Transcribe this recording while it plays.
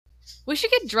We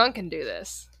should get drunk and do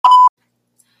this.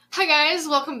 Hi guys,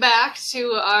 welcome back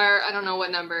to our, I don't know what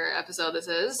number episode this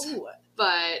is. Ooh.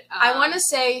 But I want to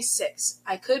say 6.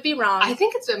 I could be wrong. I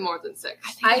think it's been more than 6.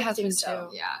 I think it has been so.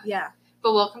 too. Yeah. Yeah.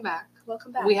 But welcome back.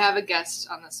 Welcome back. We have a guest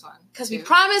on this one. Because we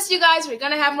promised you guys we're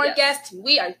going to have more guests.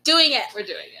 We are doing it. We're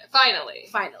doing it. Finally.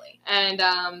 Finally. And,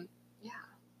 yeah.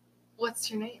 What's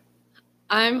your name?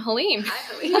 I'm Helene.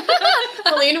 Hi, Helene.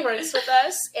 Helene works with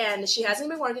us, and she hasn't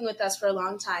been working with us for a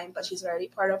long time, but she's already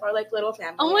part of our little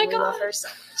family. Oh my and we God. love her so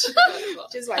much.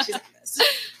 Which is why she's in this.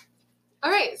 All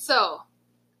right, so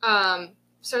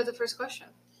start the first question.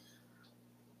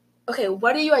 Okay,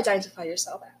 what do you identify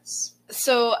yourself as?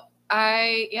 So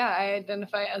I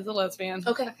identify as a lesbian.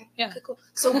 Okay. Yeah. Okay, cool.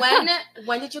 So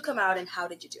when did you come out, and how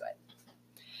did you do it?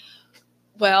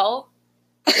 Well,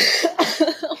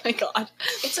 oh my God.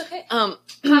 It's okay. Pop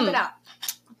Pop it out.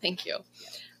 Thank you.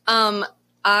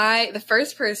 The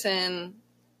first person,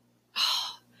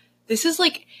 this is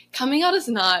coming out is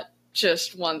not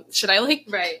just one. Should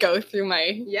I go through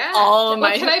my, all of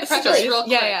my Can I preface stories? real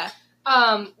quick? Yeah.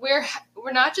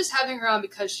 We're not just having her on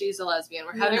because she's a lesbian.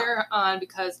 We're having her on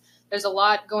because there's a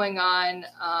lot going on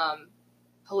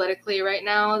politically right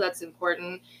now that's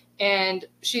important, and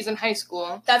she's in high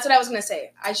school. That's what I was gonna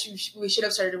say. We should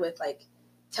have started with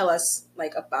tell us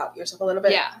about yourself a little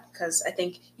bit. Yeah. Because I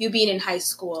think you being in high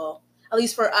school, at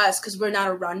least for us, because we're not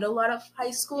around a lot of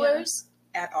high schoolers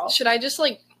at all. Should I just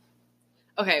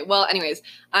okay, well, anyways,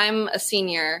 I'm a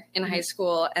senior in high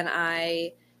school, and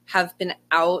I have been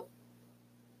out,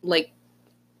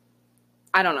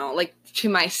 I don't know, to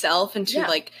myself and to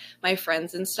my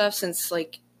friends and stuff since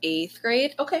 8th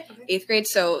grade. Okay. 8th grade.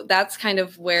 So that's kind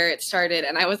of where it started.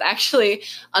 And I was actually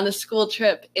on a school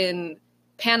trip in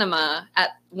Panama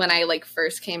when I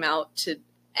first came out to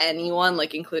anyone,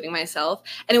 including myself.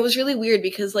 And it was really weird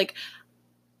because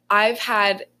I've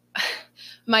had,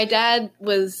 my dad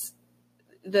was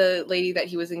the lady that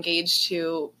he was engaged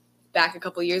to back a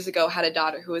couple years ago, had a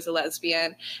daughter who was a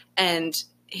lesbian, and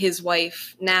his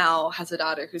wife now has a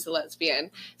daughter who's a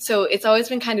lesbian. So it's always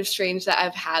been kind of strange that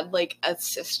I've had a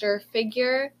sister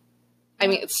figure,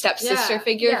 a stepsister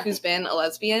figure who's been a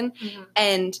lesbian. Mm-hmm.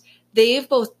 And they've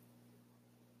both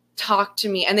talked to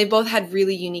me, and they both had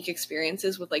really unique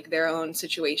experiences with their own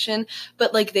situation.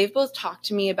 But they've both talked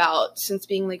to me about, since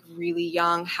being really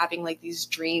young, having these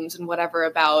dreams and whatever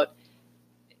about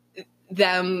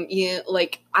them,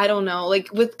 I don't know,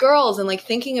 with girls and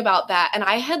thinking about that. And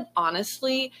I had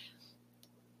honestly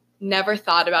never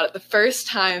thought about it. The first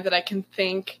time that I can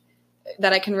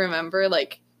remember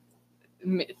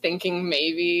thinking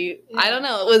maybe, I don't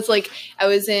know, it was I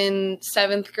was in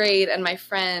 7th grade, and my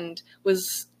friend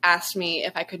asked me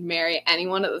if I could marry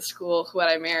anyone at the school. Who would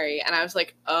I marry? And I was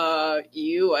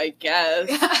you, I guess.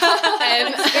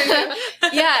 And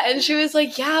and she was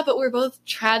yeah, but we're both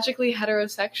tragically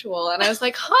heterosexual. And I was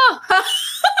huh,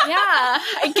 yeah,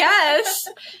 I guess.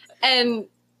 And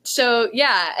so,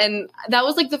 and that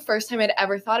was the first time I'd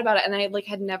ever thought about it. And I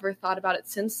had never thought about it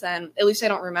since then. At least I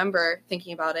don't remember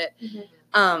thinking about it.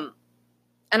 Mm-hmm.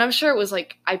 And I'm sure it was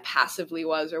I passively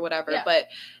was or whatever. Yeah. But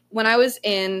when I was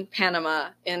in Panama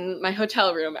in my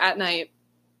hotel room at night,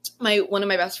 one of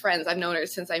my best friends, I've known her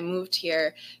since I moved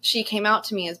here, she came out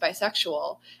to me as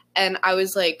bisexual. And I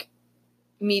was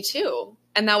me too.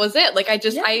 And that was it.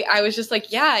 I was just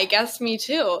yeah, I guess me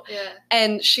too. Yeah.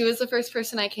 And she was the first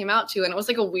person I came out to. And it was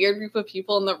a weird group of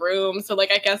people in the room. So I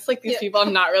guess these people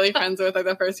I'm not really friends with are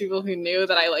the first people who knew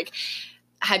that I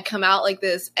had come out like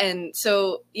this. And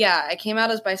so, I came out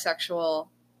as bisexual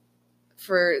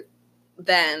for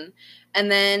then.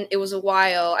 And then it was a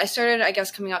while. I started, I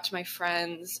guess, coming out to my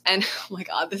friends. And oh my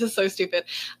God, this is so stupid.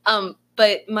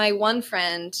 But my one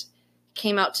friend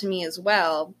came out to me as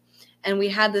well. And we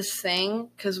had this thing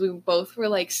because we both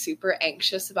were super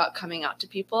anxious about coming out to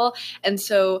people. And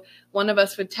so one of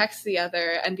us would text the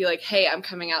other and be hey, I'm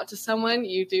coming out to someone.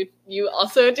 You do, you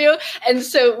also do. And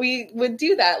so we would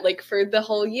do that for the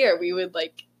whole year. We would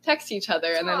text each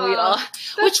other, and then we'd all,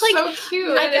 which so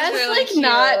cute. I guess really cute.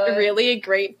 Not really a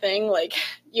great thing.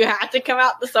 You had to come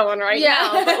out to someone right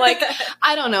now. But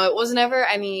I don't know. It was never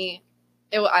any.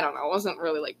 I don't know. It wasn't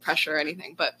really pressure or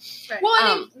anything. But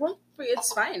well,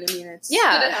 it's fine. I mean, it's Did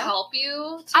it help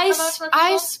you? To come out to more I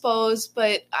people? suppose,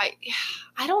 but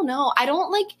I don't know. I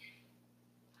don't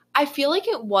I feel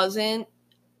it wasn't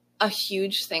a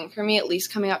huge thing for me. At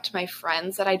least coming out to my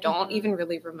friends, that I don't even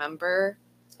really remember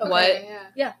what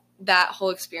that whole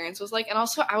experience was like. And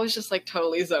also, I was just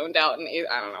totally zoned out, and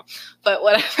I don't know, but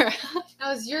whatever.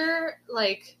 Now, was your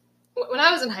when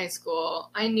I was in high school,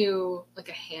 I knew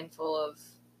a handful of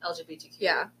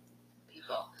LGBTQ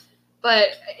people. But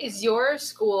is your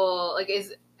school, like,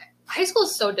 is high school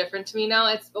is so different to me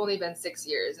now. It's only been 6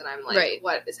 years, and I'm like, Right.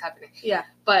 what is happening? Yeah.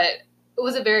 But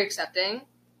was it very accepting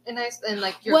in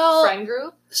like your Well, friend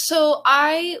group? So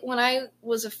when I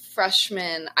was a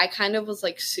freshman, I kind of was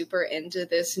like super into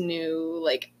this new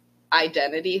like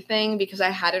identity thing because I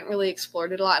hadn't really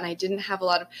explored it a lot, and I didn't have a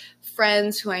lot of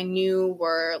friends who I knew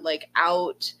were like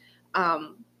out.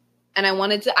 And I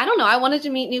wanted to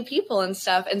meet new people and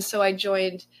stuff. And so I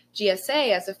joined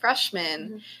GSA as a freshman.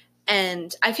 Mm-hmm.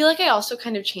 And I feel like I also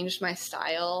kind of changed my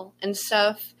style and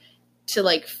stuff to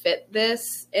like fit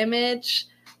this image.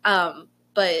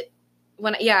 But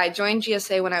I joined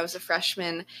GSA when I was a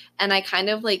freshman, and I kind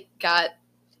of like got.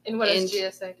 And what is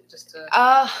GSA? Just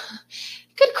to...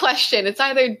 Good question. It's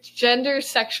either Gender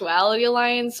Sexuality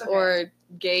Alliance or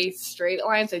Gay Straight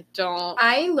Alliance.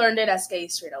 I learned it as Gay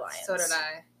Straight Alliance. So did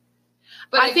I.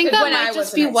 But I think that might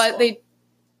just be what they.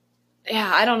 Yeah,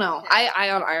 I don't know. Yeah. I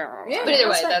don't know. Yeah, but either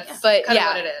way, that's kind of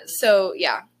what it is. So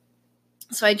yeah,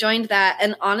 so I joined that,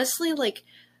 and honestly, like,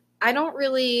 I don't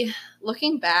really.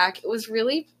 Looking back, it was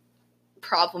really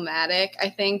problematic. I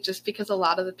think just because a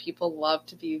lot of the people love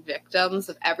to be victims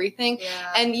of everything,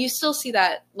 and you still see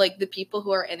that, like, the people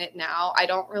who are in it now. I'm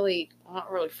not really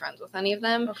friends with any of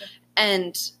them,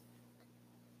 and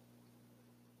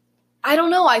I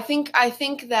don't know. I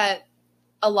think that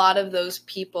a lot of those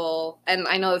people, and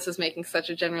I know this is making such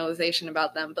a generalization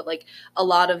about them, but like a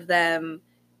lot of them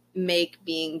make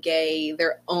being gay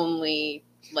their only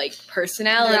like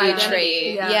personality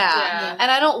trait. Yeah.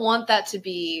 And I don't want that to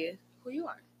be who you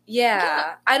are.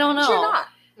 Yeah. I don't know. You're not.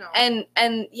 No.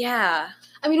 And yeah.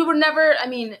 I mean, we were never,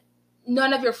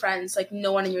 none of your friends, like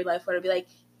no one in your life would be like,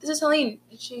 this is Helene,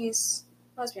 she's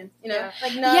lesbian, you know? Yeah.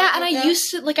 Like, no. Yeah, and I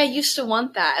used to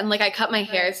want that. And like I cut my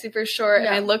hair super short, and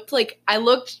I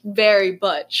looked very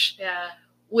butch. Yeah.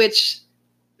 Which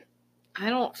I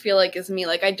don't feel like is me.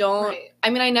 Like, I don't,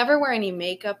 I mean, I never wear any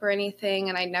makeup or anything,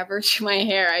 and I never do my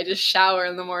hair. I just shower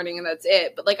in the morning, and that's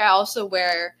it. But, like, I also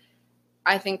wear,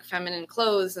 I think, feminine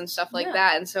clothes and stuff like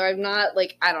that. And so I'm not,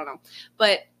 like, I don't know.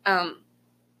 But,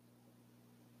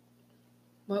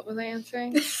 what was I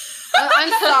answering? I'm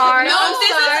sorry. No, this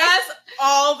is us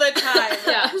all the time.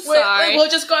 Yeah, sorry. We'll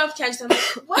just go off tangent. I'm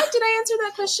like, what did I answer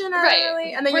that question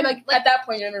early? And then you're like, at that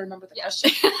point, you don't even remember the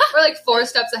question. We're like 4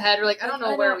 steps ahead. We're like, I don't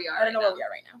know where we are. I don't know where we are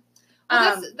right now.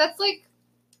 Well, that's like,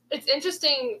 it's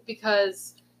interesting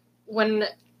because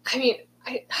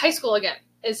high school again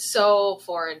is so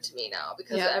foreign to me now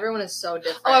because everyone is so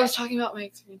different. Oh, I was talking about my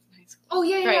experience in high school. Oh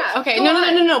yeah, right. yeah. Okay,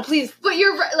 no, please. But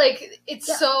you're right. Like,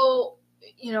 it's so.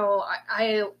 You know,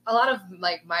 a lot of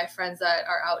like my friends that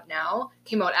are out now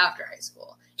came out after high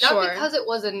school, not because it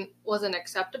wasn't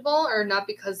acceptable, or not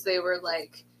because they were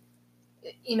like,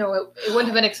 you know, it wouldn't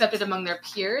have been accepted among their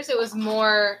peers. It was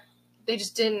more they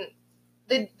just didn't.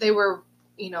 They were,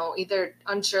 you know, either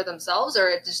unsure themselves or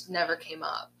it just never came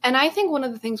up. And I think one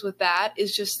of the things with that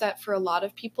is just that for a lot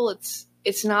of people,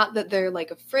 it's not that they're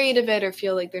like afraid of it or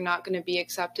feel like they're not going to be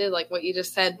accepted, like what you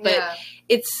just said, but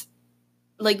it's.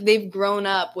 Like, they've grown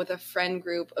up with a friend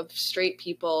group of straight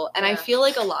people, and I feel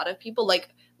like a lot of people, like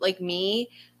me,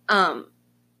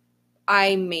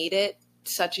 I made it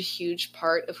such a huge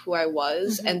part of who I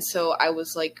was, and so I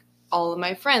was like, all of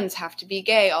my friends have to be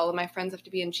gay, all of my friends have to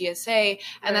be in GSA,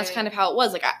 and that's kind of how it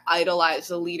was. Like, I idolized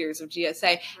the leaders of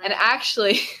GSA, and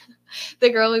actually, the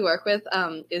girl we work with,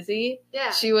 Izzy,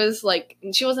 she was like,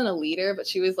 she wasn't a leader, but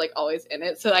she was like always in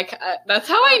it, so like, that's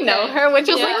how I know her, which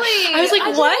was like, I was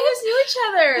like, what? We just knew each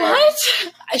other.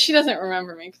 What? She doesn't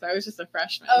remember me, because I was just a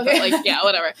freshman, but like, yeah,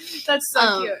 whatever. That's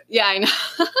so cute. Yeah, I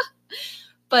know.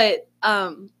 But,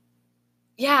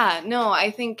 yeah, no, I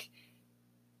think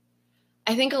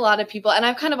a lot of people, and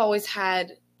I've kind of always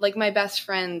had, like, my best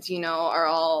friends, you know, are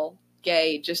all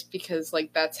gay just because,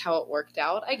 like, that's how it worked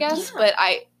out, I guess. But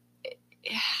I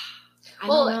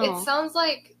don't know. It sounds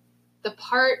like the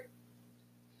part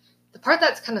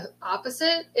that's kind of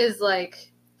opposite is,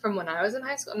 like, from when I was in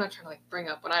high school. I'm not trying to, like, bring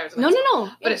up when I was in high school.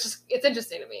 No. But it's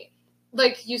interesting to me.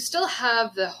 Like, you still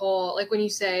have the whole, like, when you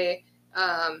say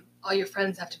all your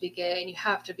friends have to be gay and you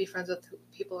have to be friends with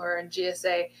people who are in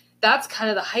GSA, that's kind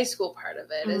of the high school part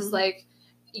of it. Is like,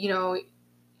 you know,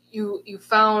 you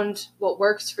found what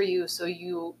works for you, so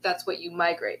that's what you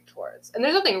migrate towards. And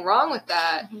there's nothing wrong with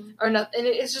that, or nothing. And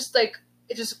it's just like,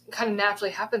 it just kind of naturally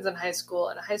happens in high school.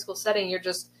 In a high school setting, you're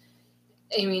just,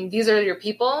 I mean, these are your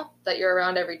people that you're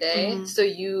around every day, so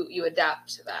you adapt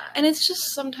to that. And it's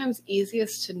just sometimes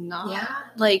easiest to not. Yeah.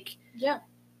 Like,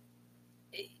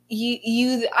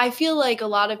 I feel like a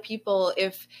lot of people,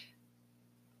 if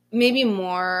maybe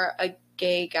more a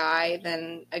gay guy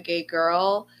than a gay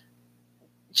girl,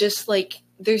 just like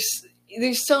there's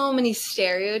so many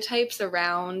stereotypes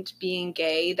around being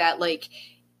gay that like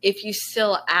if you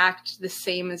still act the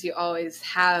same as you always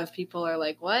have, people are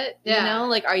like, what? Yeah. You know,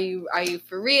 like, are you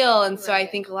for real? And so I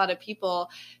Right. think a lot of people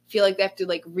feel like they have to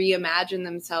like reimagine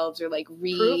themselves or like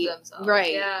Prove themselves.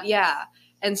 right. Yeah. Yeah.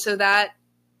 And so that,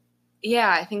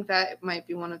 yeah, I think that might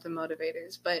be one of the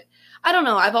motivators, but I don't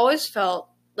know. I've always felt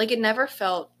like it never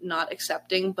felt not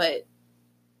accepting, but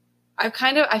I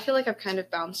feel like I've kind of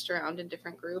bounced around in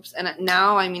different groups. And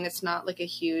now, I mean, it's not like a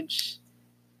huge,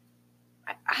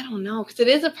 I don't know, because it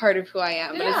is a part of who I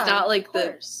am, but it's not like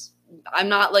I'm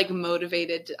not like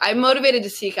motivated. I'm motivated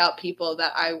to seek out people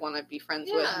that I want to be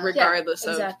friends with, regardless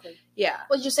of. Exactly. Yeah.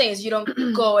 What you're saying is you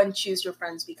don't go and choose your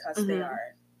friends because they Mhm.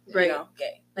 are, Right. you know,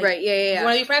 gay. Like, Right. Yeah. You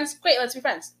want to be friends? Great, let's be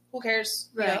friends. Who cares?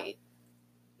 You know? Right.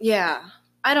 Yeah.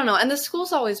 I don't know. And the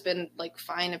school's always been like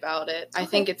fine about it. I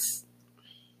think it's,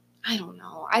 I don't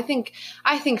know. I think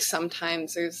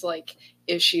sometimes there's like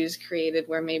issues created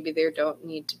where maybe there don't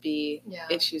need to be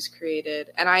issues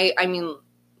created. And I mean,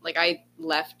 like I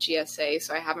left GSA,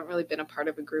 so I haven't really been a part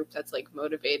of a group that's like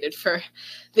motivated for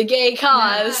the gay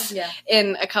cause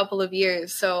in a couple of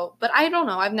years. So, but I don't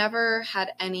know. I've never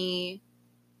had any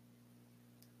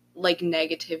like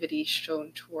negativity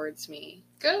shown towards me.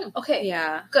 Good. Okay.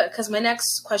 Yeah. Good. Because my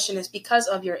next question is, because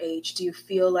of your age, do you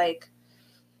feel like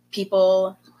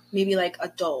people, maybe like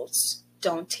adults,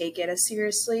 don't take it as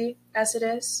seriously as it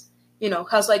is? You know,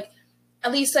 because like,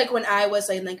 at least like when I was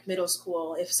in like middle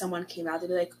school, if someone came out, they'd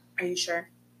be like, "Are you sure?"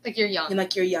 Like you're young. And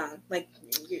like you're young, like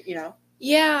you know.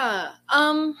 Yeah.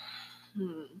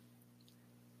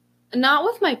 Not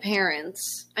with my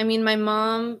parents. I mean, my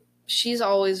mom, she's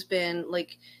always been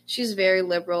like, she's very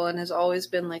liberal and has always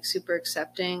been like super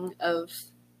accepting of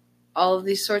all of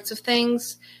these sorts of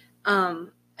things.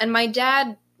 And my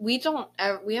dad, we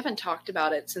haven't talked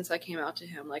about it since I came out to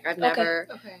him. Like I've never,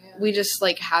 we just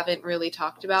like haven't really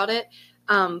talked about it.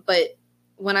 But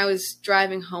when I was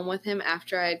driving home with him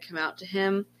after I had come out to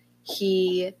him,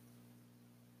 he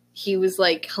was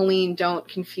like, Helene, don't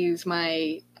confuse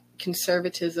my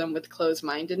conservatism with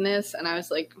closed-mindedness. And I was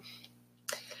like,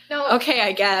 no, okay,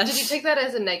 I guess. Did you take that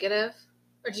as a negative?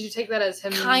 Or did you take that as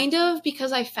him? Kind of,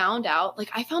 because I found out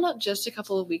just a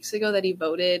couple of weeks ago that he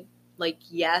voted like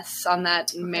yes on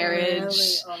that marriage.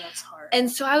 Really? Oh, that's hard.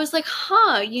 And so I was like,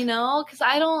 you know, because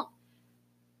I don't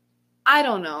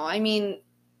know. I mean,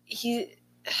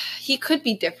 he could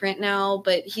be different now,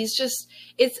 but he's just,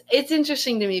 it's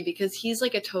interesting to me because he's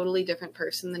like a totally different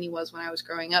person than he was when I was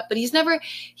growing up, but he's never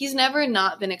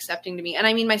not been accepting to me. And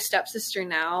I mean, my stepsister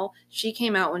now, she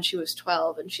came out when she was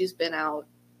 12 and she's been out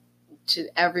to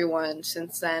everyone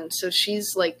since then. So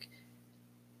she's like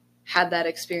had that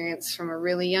experience from a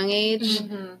really young age.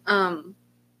 Mm-hmm.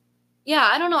 Yeah,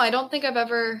 I don't know. I don't think I've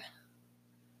ever.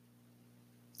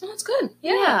 Oh, that's good.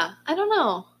 Yeah, I don't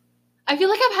know. I feel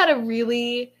like I've had a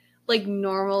really like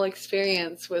normal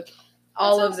experience with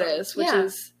all of this, which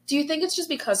is. Do you think it's just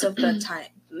because of the time,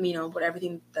 you know, but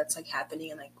everything that's like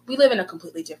happening, and like we live in a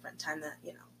completely different time that,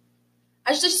 you know,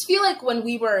 I just feel like when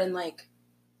we were in like,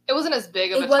 it wasn't as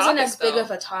big of a topic. It wasn't as big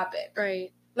of a topic,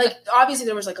 right? Like obviously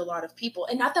there was like a lot of people,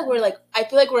 and not that we're like, I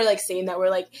feel like we're like saying that we're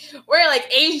like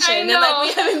Asian and like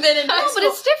we haven't been in high school. But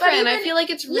it's different. Even, I feel like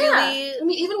it's really. Yeah. I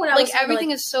mean, even when I was like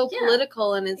everything is so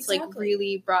political, and it's like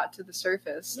really brought to the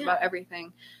surface about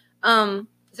everything.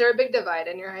 Is there a big divide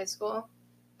in your high school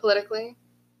politically?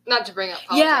 Not to bring up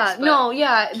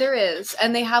politics. There is,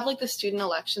 and they have like the student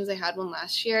elections. They had one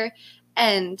last year,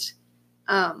 and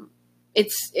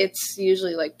it's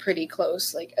usually like pretty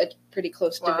close, like a pretty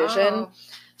close division.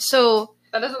 So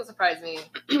that doesn't surprise me,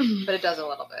 but it does a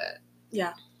little bit.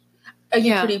 Yeah. Are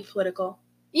you pretty political?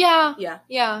 Yeah.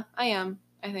 Yeah, I am,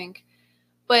 I think.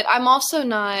 But I'm also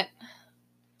not,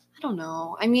 I don't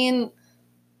know. I mean,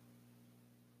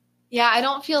 yeah, I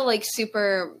don't feel like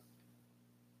super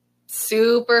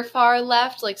far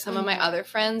left like some of my other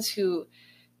friends who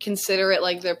consider it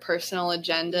like their personal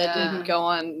agenda to go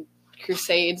on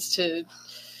crusades to,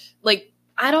 like,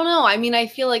 I don't know. I mean, I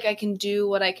feel like I can do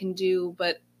what I can do,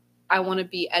 but I want to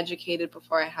be educated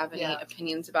before I have any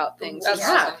opinions about things. That's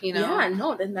stuff, you know? Yeah,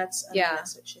 no, then that's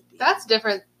that's what it should be. That's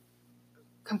different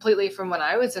completely from when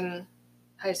I was in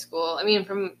high school. I mean,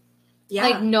 from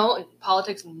like no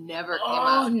politics never came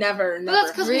up. Oh, never. But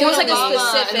that's because we was like a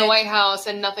specific in the White House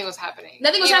and nothing was happening.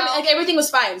 Nothing was happening. Like everything was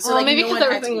fine. So like maybe because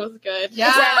everything was good. Yeah.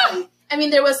 Exactly. I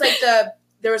mean, there was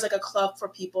like a club for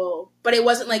people, but it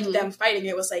wasn't like them fighting.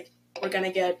 It was like, we're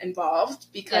gonna get involved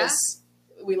because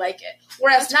we like it.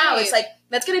 Whereas That's now right. it's like,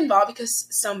 let's get involved because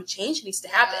some change needs to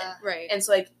happen. Yeah. Right. And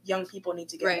so like young people need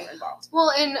to get Right. more involved.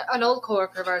 Well, and an old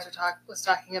coworker of ours was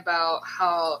talking about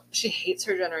how she hates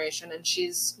her generation, and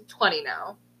she's 20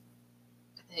 now,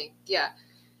 I think. Yeah.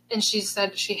 And she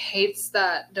said she hates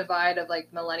that divide of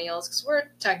like millennials, because we're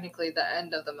technically the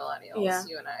end of the millennials, Yeah.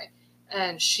 you and I.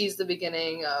 And she's the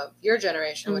beginning of your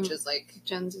generation, which Mhm. is like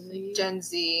Gen Z. Gen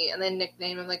Z, and then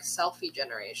nickname them like selfie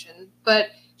generation. But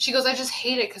she goes, I just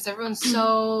hate it because everyone's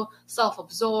so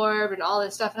self-absorbed and all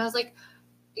this stuff. And I was like,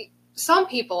 some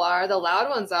people are, the loud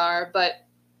ones are, but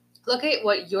look at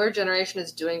what your generation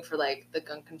is doing for like the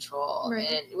gun control,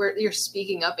 Right. and where you're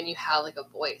speaking up and you have like a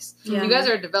voice. Yeah. You guys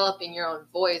are developing your own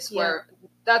voice, where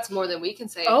that's more than we can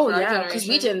say. Oh, for our yeah, because generation.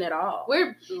 we didn't at all.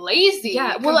 We're lazy.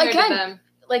 Yeah, well, compared to again, them.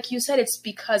 Like you said, it's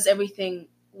because everything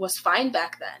was fine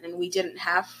back then, and we didn't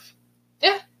have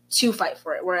to fight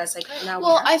for it. Whereas like now,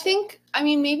 Well, we have I to. think, I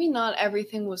mean, maybe not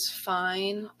everything was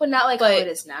fine. but not like how but- it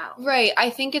is now. Right. I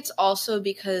think it's also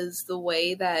because the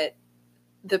way that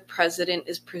the president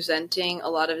is presenting a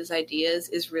lot of his ideas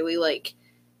is really like,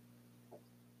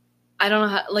 I don't know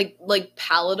how, like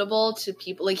palatable to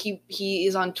people. Like he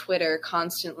is on Twitter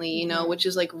constantly, you know, Mhm. which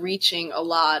is like reaching a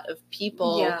lot of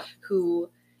people Yeah. who,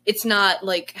 it's not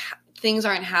like things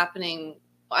aren't happening.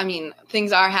 I mean,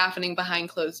 things are happening behind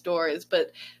closed doors,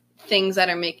 but things that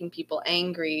are making people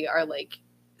angry are like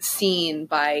seen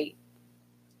by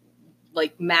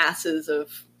like masses of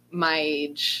my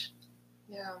age.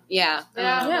 Yeah. Yeah. I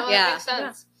Yeah. don't know. No, that Yeah. makes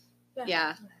sense.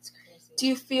 Yeah. That's crazy. Do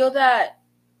you feel that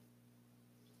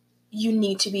you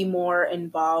need to be more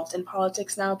involved in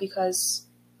politics now because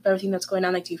of everything that's going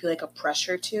on? Like, do you feel like a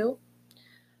pressure to?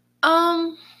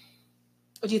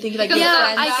 Or do you think like Because your Yeah,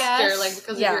 of friends, that I factor, guess. like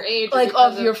because Yeah. of your age, or like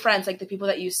because of your friends, like the people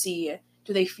that you see,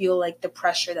 do they feel like the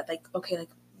pressure that like, okay, like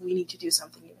we need to do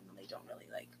something even though they don't really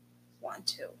like want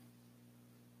to?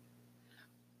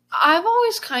 I've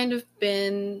always kind of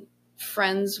been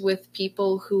friends with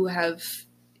people who have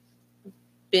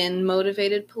been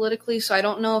motivated politically, so I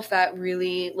don't know if that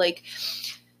really, like,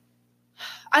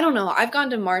 I don't know. I've gone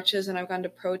to marches and I've gone to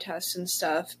protests and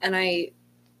stuff, and I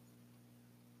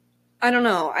don't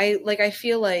know. I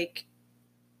feel like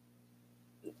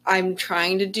I'm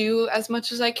trying to do as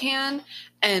much as I can,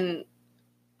 and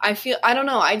I feel, I don't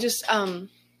know. I just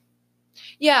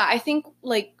yeah, I think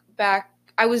like back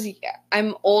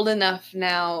I'm old enough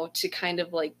now to kind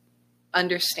of like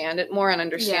understand it more and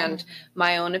understand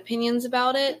my own opinions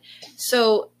about it.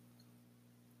 So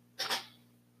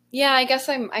yeah, I guess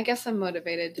I'm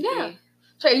motivated to Yeah. be.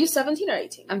 Sorry, are you 17 or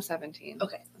 18? I'm 17.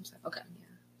 Okay. I'm 17. Okay.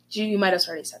 You might have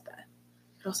already said that.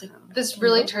 I was like, this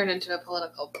really turned into a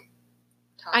political topic.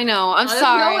 I know. I'm No,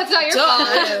 sorry. No, it's not your Duh.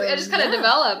 fault. It just kind of Yeah.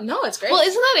 developed. no, it's great. Well,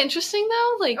 isn't that interesting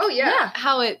though? Like, Oh yeah.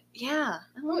 how it, yeah.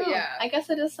 I don't Oh, know. yeah. I guess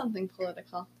it is something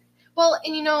political. Well,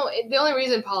 and you know, the only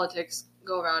reason politics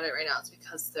go around it right now is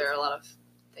because there are a lot of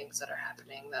things that are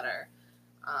happening that are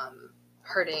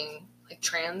hurting like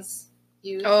trans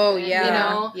youth. Oh, and, yeah. You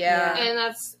know, Yeah. and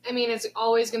that's, I mean, it's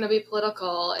always going to be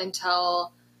political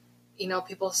until, you know,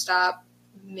 people stop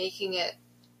making it.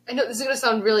 I know this is going to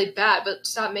sound really bad, but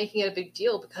stop making it a big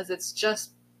deal because it's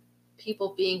just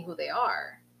people being who they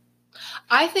are.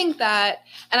 I think that,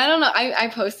 and I don't know, I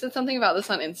posted something about this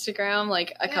on Instagram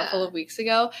like a Yeah. couple of weeks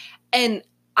ago, and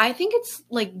I think it's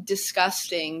like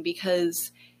disgusting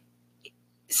because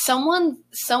someone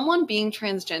being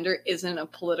transgender isn't a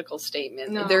political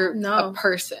statement. No. They're No. a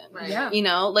person. Right. Yeah. You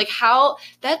know, like how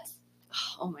that's,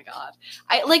 oh my God.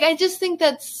 I just think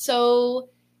that's so,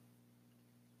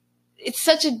 it's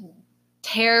such a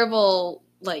terrible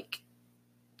like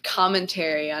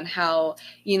commentary on how,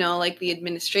 you know, like the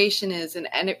administration is and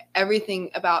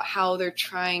everything about how they're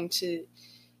trying to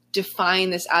define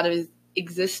this out of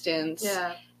existence.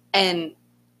 Yeah. And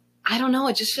I don't know,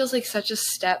 it just feels like such a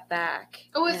step back.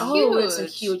 Oh, it's And- huge. it's a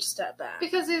huge step back.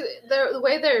 Because the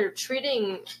way they're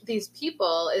treating these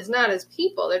people is not as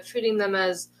people. They're treating them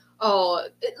as,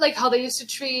 like how they used to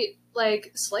treat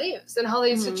like slaves, and how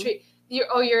they used Mhm. to treat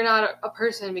you're not a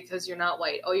person because you're not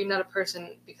white. Oh, you're not a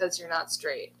person because you're not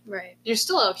straight. Right. You're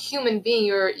still a human being.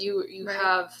 You Right. were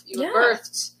Yeah.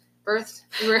 birthed.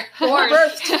 You were born.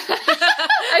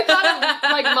 I thought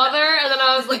of like mother, and then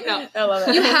I was like, no. I love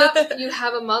it. You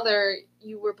have a mother.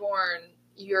 You were born.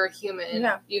 You're a human.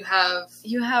 Yeah. You have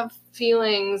You have,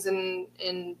 feelings and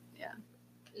Yeah.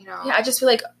 you know. Yeah, I just feel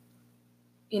like,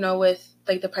 you know, with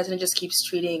like the president just keeps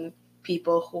treating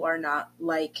people who are not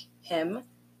like him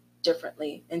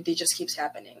differently, and it just keeps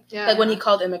happening. Yeah. Like when he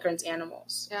called immigrants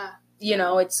animals. Yeah. You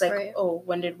know, it's like, Right. oh,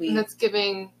 when did we? And that's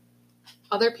giving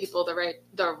other people the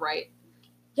right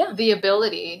the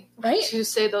ability Right. to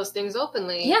say those things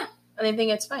openly. Yeah. And they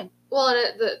think it's fine. Well,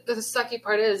 and the sucky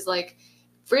part is, like,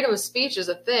 freedom of speech is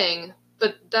a thing,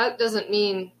 but that doesn't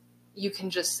mean you can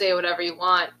just say whatever you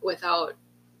want without,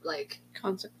 like,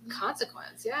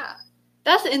 consequence. Yeah.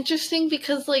 That's interesting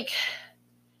because, like,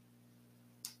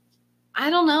 I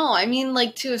don't know. I mean,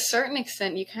 like, to a certain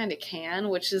extent, you kind of can,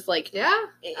 which is, like, Yeah.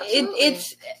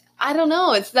 it's, I don't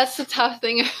know. That's the tough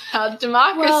thing about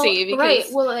democracy. Well, because, right.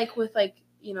 Well, like, with, like,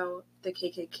 you know, the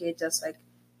KKK does, like,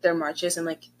 their marches, and,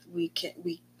 like, we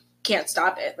can't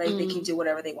stop it. Like, they can do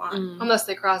whatever they want. Unless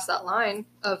they cross that line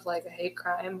of, like, a hate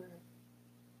crime.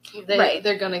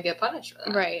 They're going to get punished for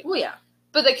that. Right. Well, yeah.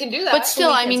 But they can do that. But still,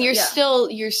 I mean, you're yeah.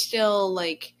 still,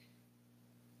 like,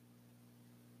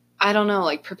 I don't know,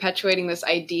 like, perpetuating this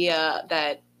idea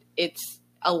that it's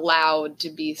allowed to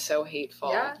be so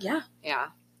hateful. Yeah. Yeah. Yeah.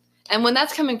 And when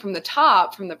that's coming from the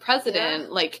top, from the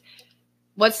president, like,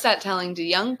 what's that telling to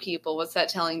young people? What's that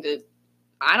telling to,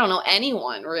 I don't know,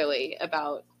 anyone really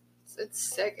about?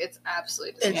 It's sick. It's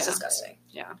absolutely disgusting. It's disgusting.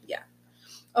 Yeah. Yeah.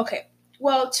 Okay.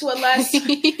 Well, to a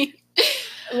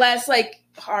less like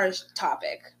harsh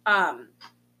topic.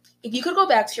 If you could go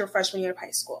back to your freshman year of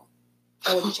high school,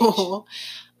 what would you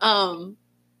change?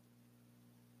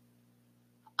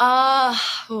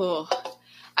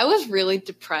 I was really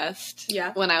depressed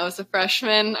when I was a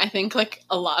freshman. I think, like,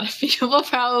 a lot of people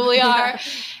probably are.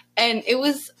 And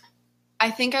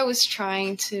I think I was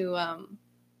trying to,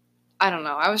 I don't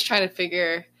know, I was trying to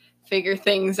figure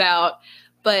things out.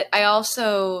 But I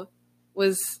also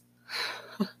was,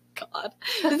 God,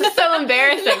 this is so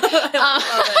embarrassing.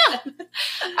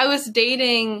 I was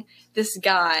dating this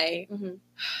guy. Mm-hmm.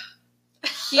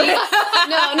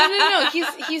 No.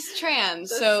 He's trans,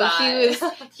 so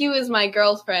he was my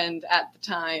girlfriend at the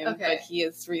time, but he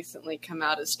has recently come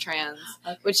out as trans,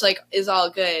 which, like, is all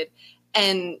good.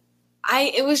 And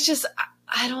it was just,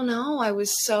 I don't know, I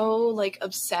was so, like,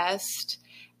 obsessed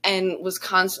and was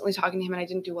constantly talking to him, and I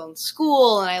didn't do well in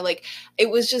school, and it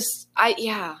was just, I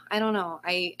don't know,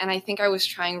 I think I was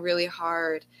trying really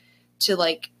hard to,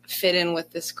 like, fit in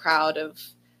with this crowd of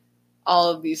all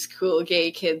of these cool gay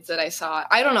kids that I saw.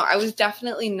 I don't know. I was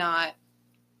definitely not,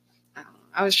 I don't know.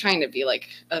 I was trying to be, like,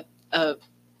 a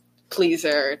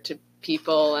pleaser to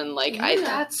people, and, like,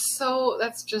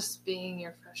 that's just being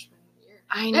your freshman year.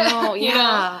 I know.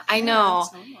 Yeah. I know.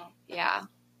 Yeah.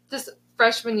 Does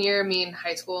freshman year mean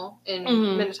high school in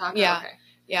Minnetonka? Yeah. Okay.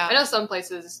 Yeah. I know some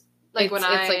places, like, it's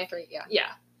like 3, yeah. Yeah.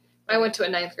 I went to a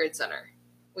 9th grade center.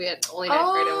 We had only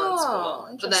 9th grade in one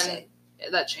school. But then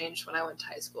that changed when I went to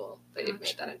high school. They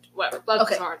made that into whatever.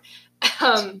 That's hard.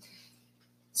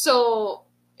 So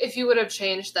if you would have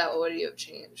changed that, what would you have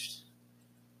changed?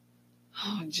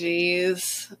 Oh,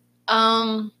 geez.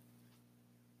 Honestly,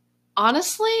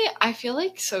 I feel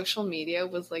like social media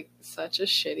was, like, such a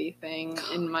shitty thing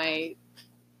in my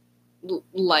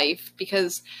life,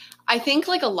 because I think,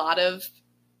 like, a lot of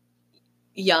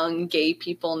young gay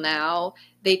people now,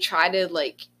 they try to,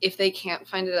 like, if they can't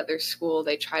find it at their school,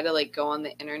 they try to, like, go on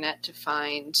the internet to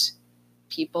find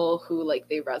people who, like,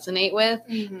 they resonate with.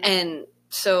 And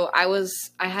so I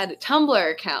had a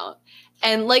Tumblr account,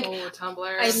 and, like,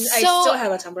 Tumblr. I still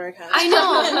have a Tumblr account. I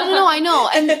know. No, I know.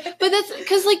 But that's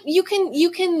because, like, you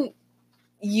can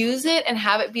use it and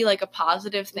have it be, like, a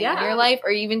positive thing in your life,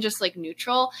 or even just, like,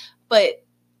 neutral. But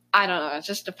I don't know. It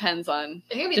just depends on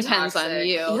you.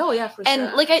 Oh, yeah, for sure.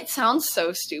 And, like, it sounds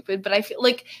so stupid, but I feel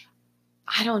like,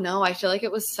 I don't know. I feel like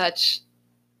it was such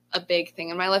a big thing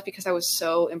in my life because I was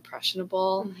so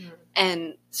impressionable.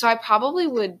 And so I probably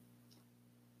would,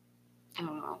 I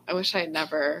don't know. I wish I had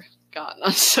never gotten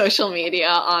on social media,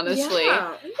 honestly.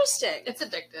 Yeah, interesting. It's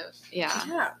addictive.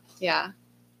 Yeah.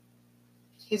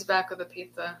 He's back with a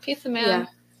pizza. Pizza man.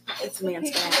 Yeah. It's man's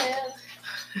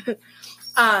bad.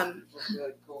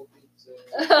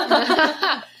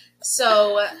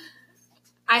 So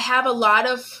I have a lot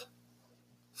of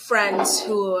friends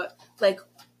who, like,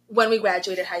 when we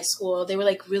graduated high school, they were,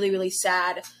 like, really, really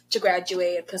sad to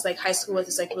graduate because, like, high school was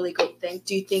this, like, really great thing.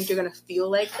 Do you think you're gonna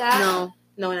feel like that? No,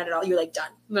 not at all. You're, like,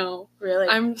 done. No, really.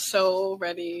 I'm so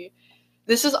ready.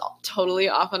 This is totally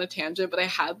off on a tangent, but I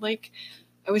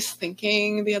was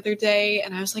thinking the other day,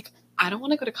 and I was like, I don't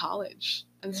want to go to college.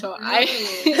 And so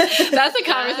that's a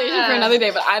conversation for another day,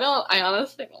 but I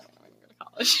honestly don't want to go to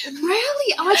college.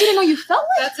 Really? Oh, I didn't know you felt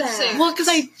like that. Insane. Well, because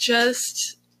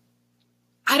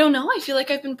I don't know. I feel like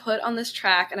I've been put on this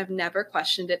track and I've never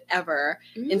questioned it ever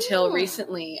until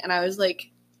recently. And I was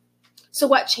like, so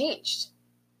what changed?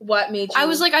 What made you? I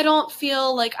was like, I don't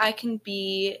feel like I can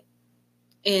be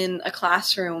in a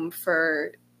classroom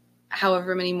for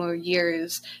however many more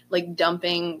years, like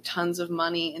dumping tons of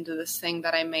money into this thing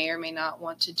that I may or may not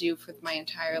want to do for my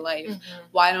entire life. Mm-hmm.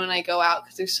 Why don't I go out?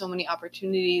 Because there's so many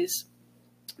opportunities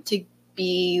to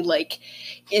be like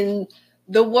in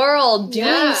the world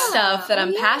doing stuff that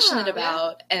I'm passionate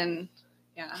about. And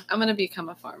I'm going to become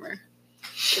a farmer.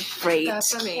 Great.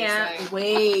 That's amazing. Can't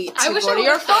wait to I wish go I to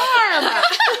your would've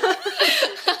farm.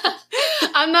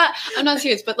 I'm not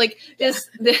serious, but like there's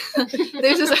this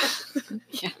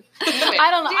yeah. I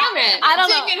don't know. Damn it. I don't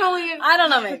know. I don't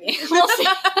know, maybe. We'll see.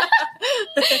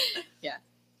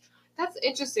 That's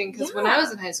interesting because when I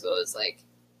was in high school, it was like,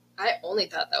 I only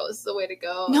thought that was the way to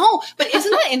go. No, but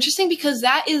isn't that interesting? Because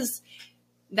that is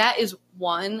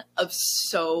one of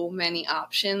so many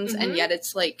options, and yet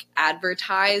it's like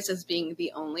advertised as being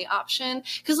the only option.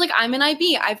 Because like I'm an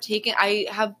IB,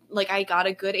 I got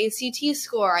a good ACT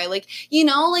score. I like, you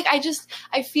know, like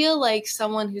I feel like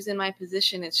someone who's in my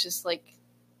position, it's just like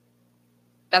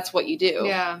that's what you do.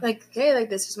 Yeah. Like, okay, like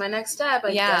this is my next step.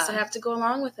 I guess I have to go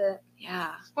along with it.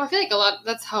 Yeah. Well, I feel like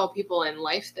that's how people in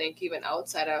life think, even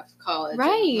outside of college.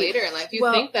 Right. And later in life. You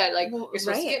think that, like, you're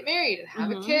supposed to get married and have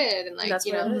a kid. And, like, that's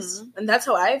you know. what it is. And that's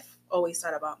how I've always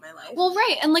thought about my life. Well,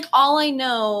 right. And, like, all I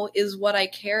know is what I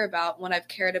care about, what I've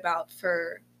cared about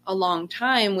for a long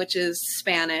time, which is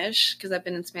Spanish, because I've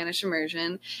been in Spanish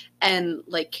immersion, and,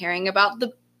 like, caring about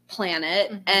the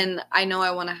planet. And I know I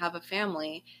want to have a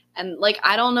family. And, like,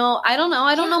 I don't know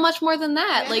much more than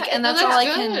that. Yeah, like, and that's all I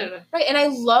can. Right. And I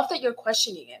love that you're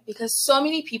questioning it, because so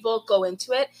many people go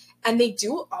into it and they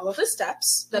do all of the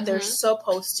steps that they're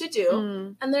supposed to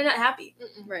do and they're not happy.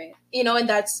 Right. You know, and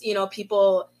that's, you know,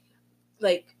 people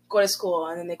like go to school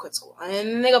and then they quit school and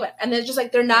then they go back and they're just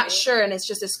like, they're not sure. And it's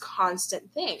just this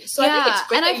constant thing. So I think it's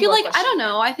great. And I feel like, I don't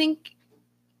know, I think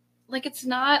like it's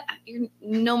not,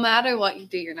 no matter what you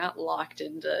do, you're not locked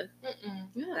into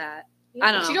that.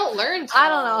 I don't know. You don't learn till I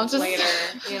don't know. I'm just later,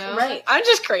 you know? Right. I'm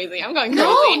just crazy. I'm going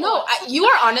crazy. No. You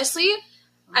are honestly,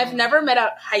 I've never met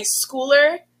a high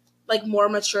schooler like more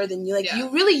mature than you. Like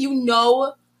you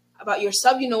know about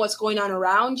yourself. You know what's going on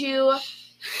around you.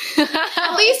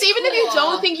 At least, even if you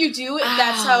don't think you do,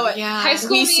 that's how high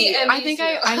school we see it. I think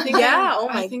oh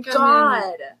my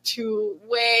God. I'm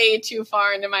way too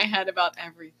far into my head about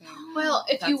everything. Well,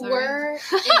 if you were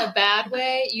in a bad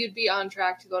way, you'd be on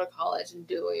track to go to college and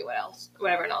do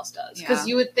what everyone else does. Because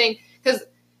you would think,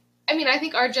 I mean, I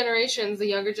think our generations, the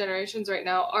younger generations right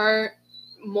now, are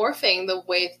morphing the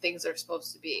way things are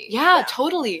supposed to be. Yeah.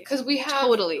 Totally. Because we have,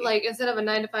 like, instead of a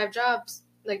 9-to-5 jobs,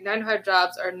 like 9-to-5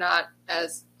 jobs are not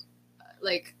as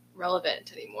like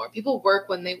relevant anymore. People work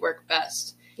when they work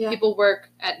best. Yeah. People work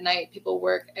at night. People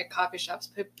work at coffee shops.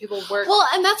 People work. Well,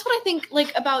 and that's what I think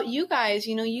like about you guys.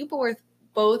 You know, you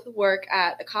both work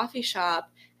at a coffee shop,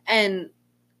 and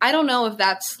I don't know if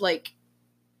that's like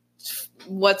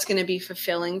what's going to be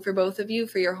fulfilling for both of you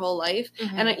for your whole life.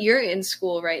 And you're in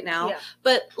school right now,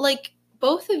 but like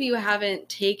both of you haven't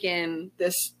taken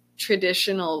this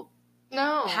traditional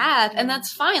path, and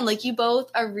that's fine. Like you both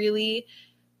are really,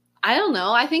 I don't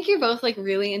know, I think you're both like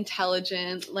really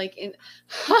intelligent. Like we didn't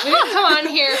come on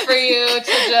here for you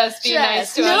to just be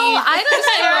nice to us. No, I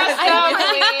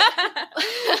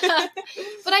don't.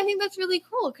 But I think that's really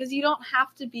cool because you don't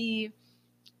have to be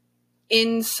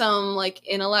in some like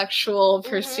intellectual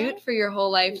pursuit for your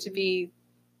whole life to be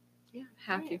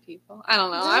happy people. I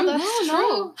don't know. That's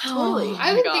true. Totally. Oh,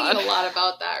 I've been thinking a lot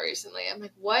about that recently. I'm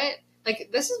like, what? Like,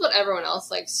 this is what everyone else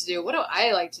likes to do. What do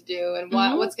I like to do? And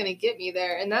what's going to get me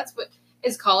there? And that's what,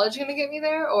 is college going to get me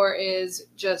there? Or is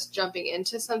just jumping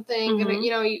into something gonna, you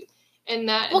know, and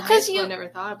that in high school I never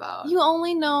thought about. You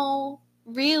only know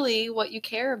really what you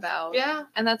care about. Yeah.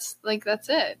 And that's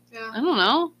it. Yeah. I don't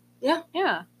know. Yeah.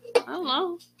 Yeah. I don't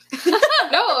know.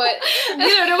 No,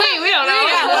 neither do we. We don't know.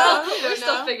 Yeah, well, we're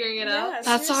still figuring it out.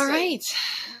 That's all right.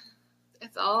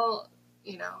 It's all,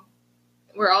 you know,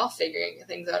 we're all figuring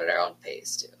things out at our own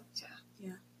pace too.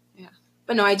 Yeah.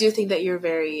 But no, I do think that you're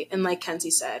very, and like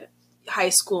Kenzie said, high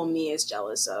school me is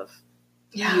jealous of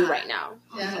you right now.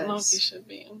 Yeah. I don't know if you should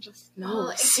be. I'm just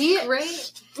see it.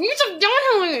 Great. You just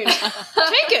don't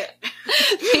take it.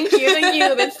 Thank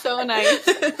you. That's so nice.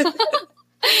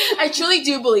 I truly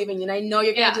do believe in you, and I know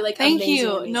you're gonna do like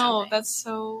amazing. No, that's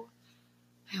so.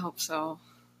 I hope so.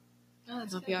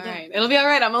 It'll be all right. It'll be all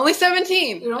right. I'm only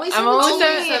 17. You're only 17. I'm only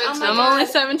 17. Oh I'm only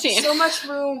 17. So much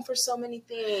room for so many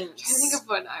things. I'm trying to think of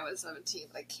when I was 17,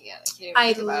 but I can't even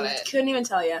think about it. Couldn't even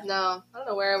tell you. No, I don't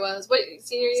know where I was. What,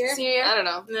 senior year? Senior year? I don't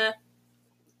know. Nah.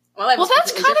 Well,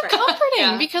 that's kind of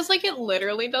comforting because, like, it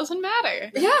literally doesn't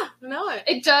matter. Yeah, no.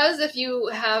 It does if you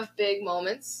have big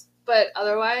moments, but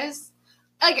otherwise,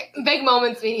 like big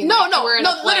moments meaning No, like, no, we're in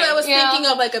no. a play, Literally, I was you know?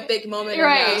 thinking of like a big moment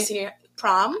Right. in senior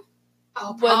prom.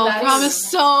 Oh, Well, Oh, that's- prom is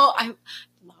so. I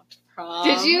loved prom.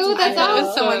 Did you? I That's thought it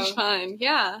was so awesome. much fun.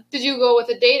 Yeah. Did you go with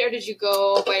a date or did you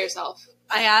go by yourself?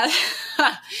 I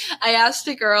asked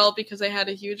a girl because I had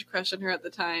a huge crush on her at the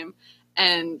time,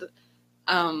 and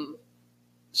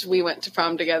so we went to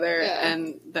prom together, Yeah.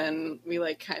 and then we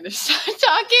like kind of started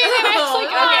talking, and I was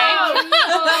like, okay,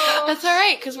 no. that's all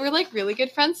right, because we're like really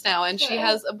good friends now, and she Yeah.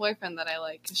 has a boyfriend that I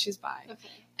like because she's bi, Okay.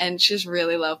 and she's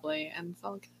really lovely, and it's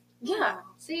all good. Yeah,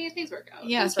 See, things work out.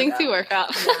 Yeah, Things things work do work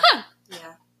out.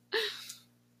 yeah.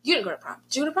 You didn't go to prom.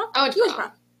 Did you go to prom? I went to You went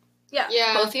prom. Yeah.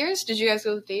 Yeah. Both years? Did you guys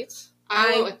go with dates? I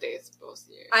I- went with dates both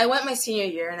years. I went my senior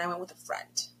year, and I went with a friend.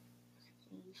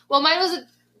 Well, mine was a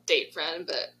date friend,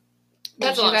 but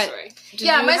that's Did a you long guys- story. Did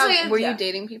Yeah, you my have- second- were yeah. you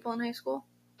dating people in high school?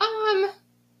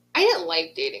 I didn't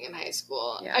like dating in high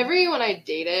school. Yeah. Everyone I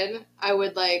dated, I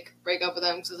would like break up with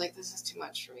them because I was like, this is too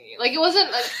much for me. Like it wasn't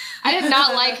like I did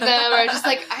not like them or just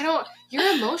like I don't.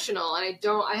 You're emotional, and I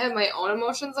don't. I have my own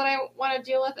emotions that I want to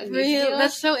deal with and need to deal with.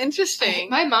 That's so interesting.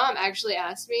 My mom actually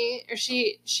asked me, or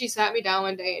she sat me down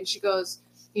one day and she goes,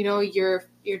 you know, your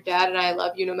dad and I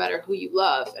love you no matter who you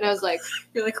love. And I was like,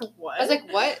 You're like, what? I was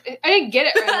like, what? I didn't get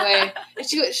it right away.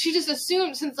 And she just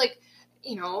assumed since like,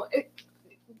 you know,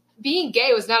 being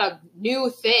gay was not a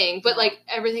new thing, but like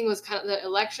everything was kind of, the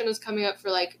election was coming up for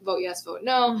like vote yes, vote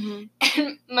no. Mhm.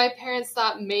 And my parents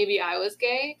thought maybe I was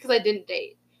gay because I didn't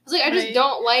date. I was like, I just Right.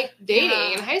 don't like dating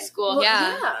Yeah. in high school. Well,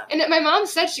 Yeah. And my mom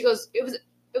said, she goes, it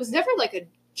was never like a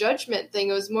judgment thing.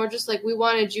 It was more just like we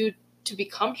wanted you to be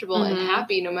comfortable and Mhm.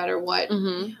 happy no matter what.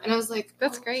 Mm-hmm. And I was like,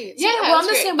 That's great. Yeah, well, I'm that's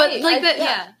the great. same But way. like I, that,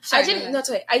 yeah. Sorry, I didn't. That's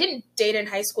right. I didn't date in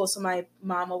high school, so my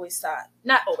mom always thought,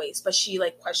 not always, but she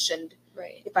like questioned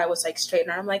right. if I was like straight,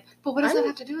 and I'm like, But what does that I'm-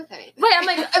 have to do with anything? right. I'm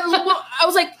like, I was like,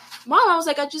 mom. I was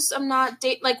like, I'm not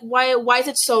date. Like, why is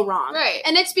it so wrong? Right.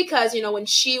 And it's because when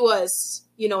she was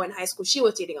in high school, she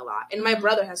was dating a lot, and my Mhm.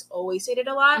 brother has always dated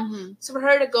a lot. Mm-hmm. So for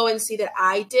her to go and see that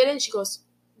I didn't, she goes,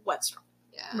 "What's wrong?"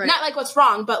 Yeah. Right. Not like what's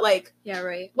wrong, but like Yeah,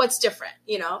 right. what's different,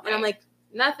 And I'm Right. like,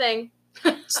 nothing.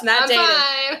 It's not I'm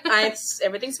dating. fine.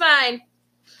 Everything's fine.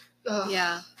 Ugh.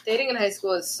 Yeah. Dating in high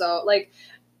school is so like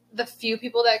the few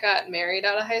people that got married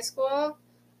out of high school.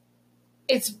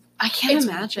 It's I can't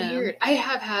imagine. weird. I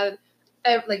have had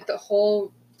like the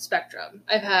whole spectrum.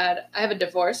 I have a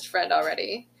divorced friend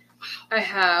already. I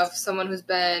have someone who's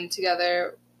been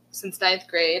together since 9th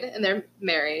grade and they're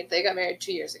married. They got married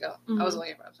 2 years ago. I was only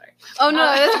I'm sorry. Oh no,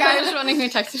 that's the guy I was wondering who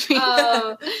texted me.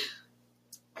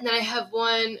 And then I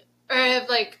have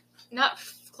like not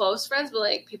close friends, but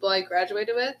like people I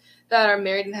graduated with that are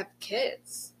married and have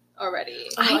kids already.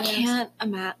 I can't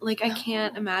imagine. Like, I No.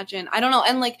 can't imagine. I don't know.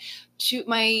 And like, to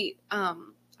my,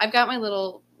 I've got my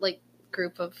little like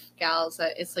group of gals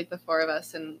that it's like the four of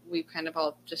us, and we've kind of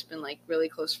all just been like really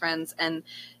close friends. And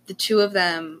the two of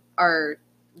them are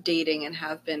dating and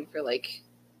have been for like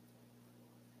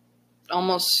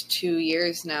almost 2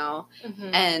 years now.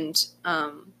 Mhm. And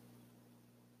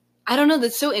I don't know,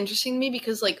 that's so interesting to me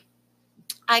because like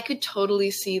I could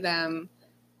totally see them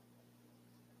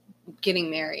getting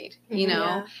married, you know?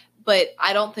 Yeah. But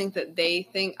I don't think that they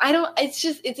think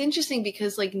it's interesting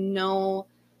because like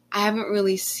I haven't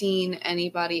really seen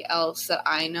anybody else that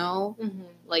I know Mhm.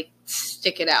 like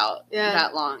stick it out Yeah.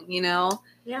 that long, you know?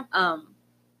 Yeah.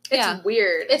 It's Yeah.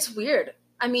 weird. It's weird.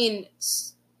 I mean,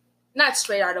 not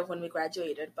straight out of when we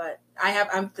graduated, but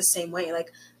I'm the same way.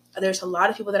 Like, there's a lot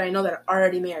of people that I know that are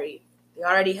already married. They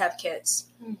already have kids.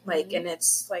 Like, and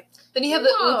it's like, then you have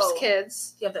the Whoa. oops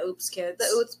kids, you have the oops kids.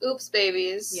 the oops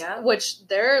babies, Yeah. which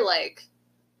they're like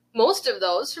most of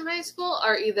those from high school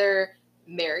are either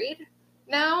married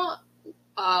now,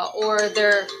 or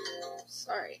they're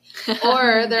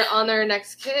or they're on their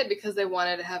next kid because they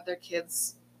wanted to have their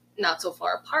kids not so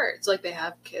far apart. So like they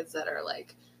have kids that are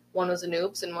like one was an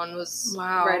oops and one was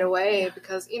Wow. right away Yeah.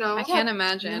 because I can't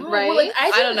imagine. No, Right? well, like, I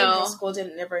don't didn't in know. high school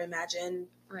didn't ever imagine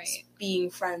Right. being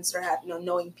friends or have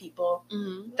knowing people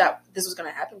Mm-hmm. that this was going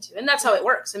to happen to, and that's how it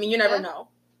works. I mean, you never Yeah. know.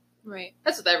 Right.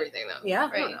 that's with everything though. Yeah,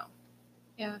 I don't Right.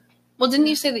 know. Well, didn't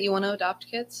you say that you want to adopt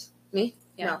kids? Me?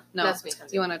 Yeah. No. No. That's me.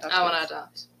 You want to adopt I want kids? to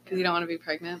adopt. Because you don't want to be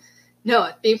pregnant. No,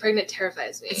 being pregnant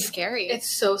terrifies me. It's scary.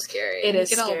 It's so scary. It is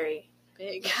Get all- scary.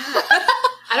 big. Yeah.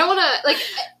 I don't want to like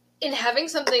in having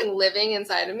something living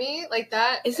inside of me like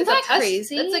that. Isn't is a that pest.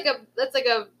 crazy? That's like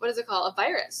a what is it called? A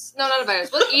virus? No, not a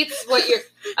virus. What eats what you're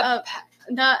a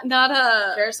Not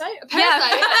a. Parasite?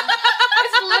 parasite?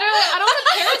 It's literally I don't want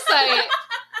a parasite.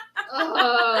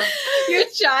 Your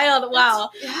child. Wow.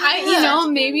 Yeah. You know,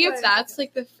 maybe Good. if that's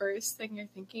like the first thing you're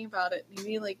thinking about it,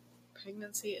 maybe like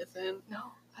pregnancy isn't.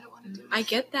 No. I don't want to do it. I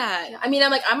get that. Yeah. I mean,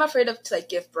 I'm afraid of to like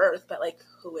give birth, but like,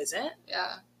 who isn't?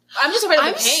 Yeah. I'm just afraid of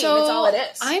the pain. That's all it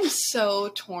is. I'm so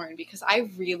torn because I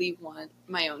really want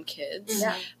my own kids.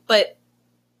 Yeah. But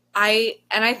I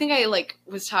think I like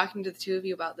was talking to the two of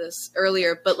you about this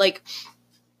earlier, but like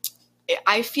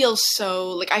I feel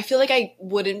like I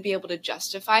wouldn't be able to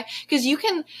justify, because you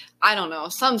can, I don't know,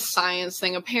 some science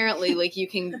thing apparently, like you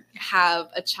can have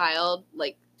a child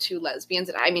like two lesbians,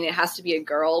 and I mean it has to be a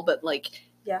girl, but like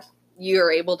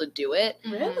you're able to do it.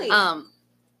 Really?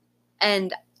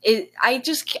 And I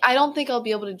don't think I'll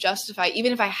be able to justify,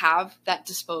 even if I have that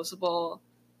disposable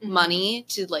money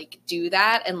to like do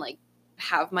that and like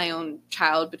have my own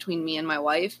child between me and my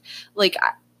wife. Like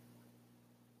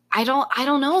I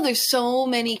don't know. There's so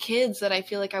many kids that I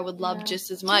feel like I would love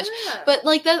just as much. Yeah. But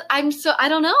like that, I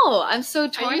don't know. I'm so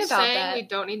torn Are you about saying that. we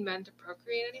don't need men to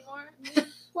procreate anymore?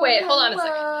 Wait, hold on a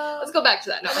second. Let's go back to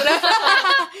that. No.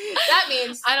 That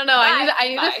means I don't know. I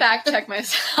need Bye. to fact check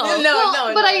myself. No,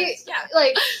 but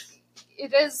like,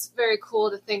 it is very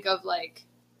cool to think of like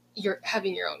you're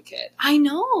having your own kid. I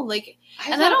know. Like, I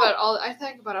think about it all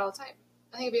the time.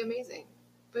 I think it'd be amazing,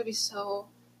 but it'd be so.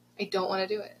 I don't want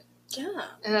to do it. Yeah.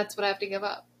 And that's what I have to give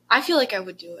up. I feel like I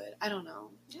would do it. I don't know.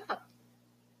 Yeah.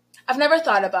 I've never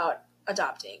thought about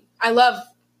adopting. I love,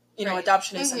 Right.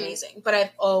 adoption is amazing, but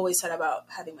I've always thought about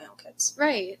having my own kids.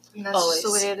 Right. And that's Always.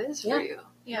 just the way it is for you.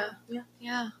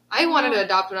 Yeah. I wanted to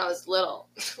adopt when I was little.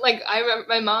 Like, I remember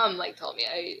my mom, like, told me,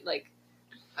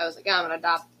 I was like, yeah, I'm going to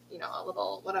adopt, a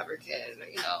little whatever kid,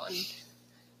 and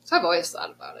so I've always thought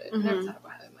about it. Mhm. I never thought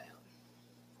about having my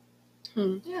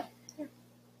own. Yeah.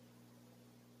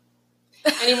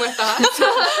 Any more thoughts?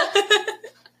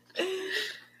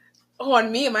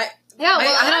 On me, Yeah,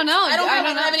 I don't know. I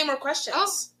don't know. have any more questions. Oh.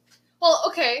 Well,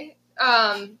 okay.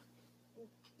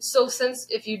 So since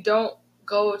if you don't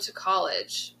go to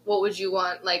college, what would you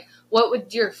want? Like, what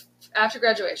would after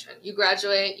graduation? You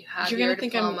graduate, you have You're your gonna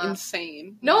think diploma. I'm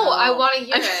insane. No, I want to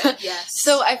hear it. Yes.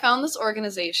 So I found this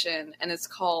organization, and it's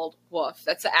called WOOF.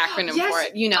 That's the acronym Yes, for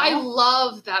it. I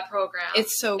love that program.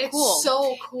 It's so It's cool.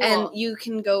 so cool. And you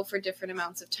can go for different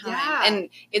amounts of time. Yeah. And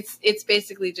it's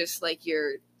basically just like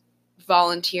you're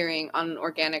volunteering on an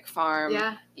organic farm.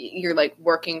 Yeah. You're like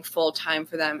working full time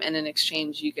for them, and in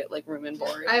exchange you get like room and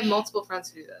board. I have multiple friends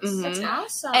who do this. Mhm. That's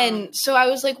awesome. And so I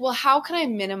was like, well, how can I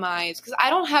minimize? Because I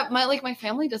don't have my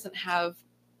family doesn't have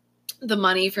the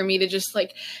money for me to just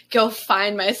like go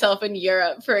find myself in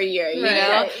Europe for a year, you Right.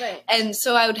 know? Right. And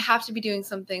so I would have to be doing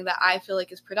something that I feel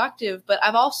like is productive. But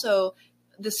I've also,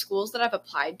 the schools that I've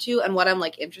applied to and what I'm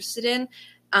like interested in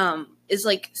is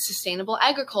like sustainable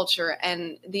agriculture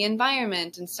and the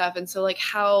environment and stuff. And so like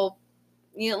how,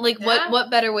 what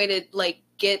better way to like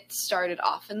get started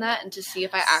off in that and to see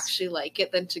if I actually like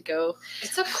it than to go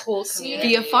It's a cool community.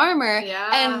 be a farmer. Yeah.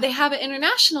 And they have it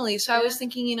internationally. So I was Yeah.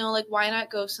 thinking, like, why not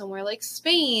go somewhere like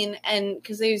Spain? And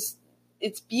because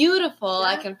it's beautiful. Yeah.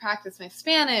 I can practice my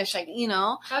Spanish.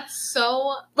 That's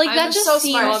so Like, I'm that just so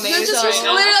seems smart. so- You're just Right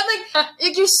now. literally,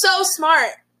 like, you're so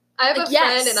smart. I have Like, a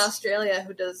yes. friend in Australia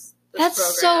who does this That's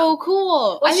program. so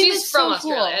cool. Well, I think she's that's from so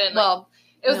Australia. I Cool. didn't, like- Well,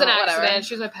 It was No, an accident. whatever.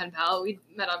 She was my pen pal. We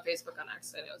met on Facebook on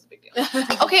accident. It was a big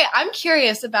deal. okay, I'm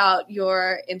curious about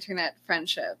your internet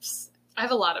friendships. I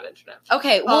have a lot of internet.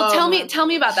 Okay, well, Oh, tell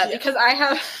me about that yeah. because I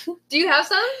have. Do you have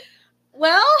some?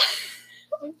 Well,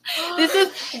 this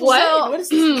is What? so- What is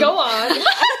this? Go on. Was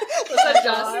that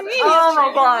just me? Oh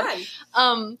my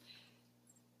God.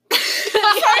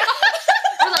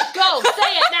 We're like, go,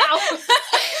 say it now.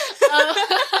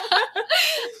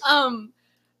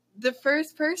 The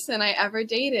first person I ever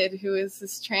dated, who is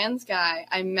this trans guy,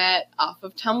 I met off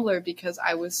of Tumblr because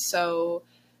I was so,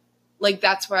 like,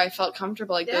 that's where I felt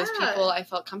comfortable. Like, those Yeah. people I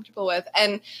felt comfortable with.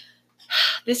 And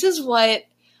this is what,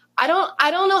 I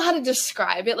don't know how to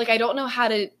describe it. Like, I don't know how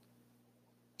to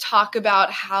talk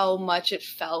about how much it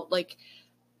felt like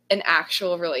an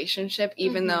actual relationship,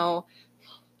 even though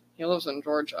he lives in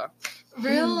Georgia.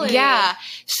 Really? Yeah.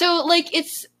 So, like,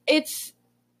 it's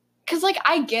because, like,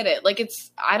 I get it. Like,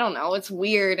 I don't know. It's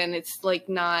weird and it's, like,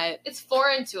 not. It's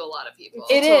foreign to a lot of people.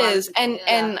 It To a lot of is. people, And, yeah.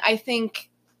 and I think,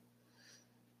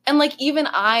 and, like, even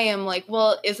I am like,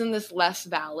 well, isn't this less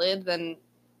valid than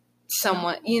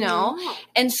someone,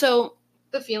 And so,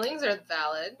 The feelings are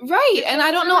valid. right. And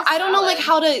I don't know, like,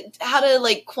 valid. how to,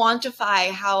 like, quantify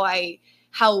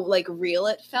how, like, real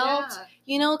it felt,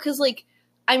 Yeah. because, like,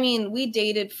 I mean, we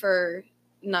dated for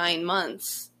 9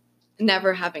 months,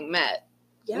 never having met.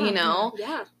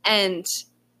 Yeah. And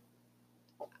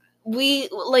we're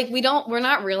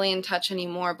not really in touch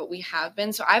anymore, but we have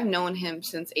been. So I've known him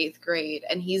since 8th grade,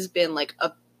 and he's been like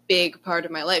a big part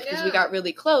of my life because we got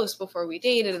really close before we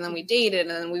dated, and then we dated, and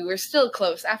then we were still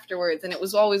close afterwards, and it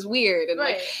was always weird. And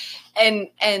like,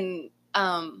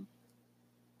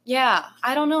 yeah,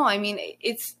 I don't know. I mean,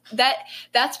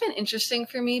 that's been interesting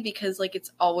for me because like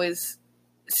it's always,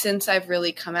 since I've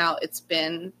really come out, it's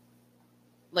been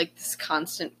like this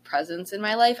constant presence in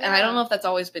my life. And I don't know if that's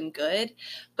always been good,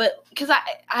 but because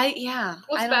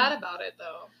What's bad about it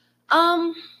though?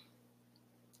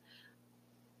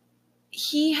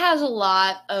 He has a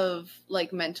lot of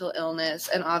like mental illness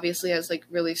and obviously has like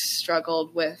really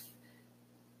struggled with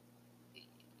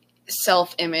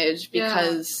self-image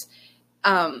because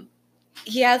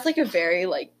he has like a very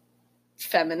like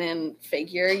feminine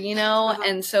figure, you know?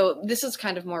 And so this is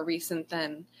kind of more recent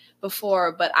than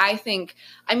before, but I think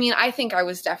I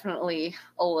was definitely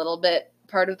a little bit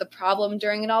part of the problem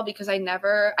during it all because I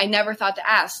never thought to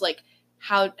ask like,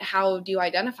 how do you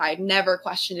identify? I never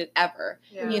questioned it ever,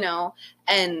 you know?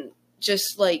 And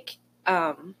just like,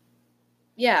 I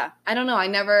don't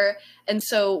know. And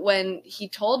so when he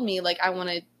told me like, I want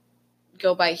to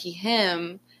go by he,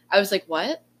 him, I was like,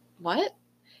 what?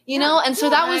 You know? And so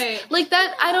that was like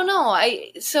that. I don't know.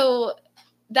 So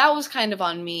that was kind of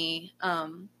on me.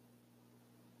 And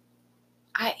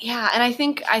I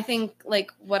think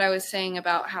like what I was saying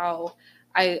about how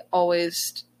I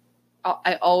always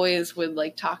would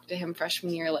like talk to him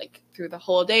freshman year, like through the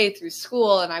whole day through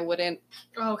school, and I wouldn't.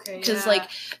 Because like,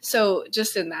 so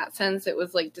just in that sense, it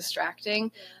was like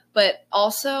distracting, but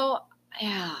also,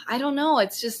 I don't know.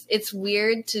 It's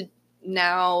weird to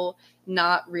now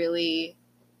not really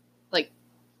like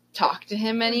talk to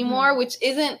him anymore, which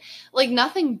isn't like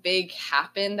nothing big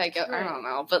happened. I don't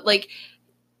know, but like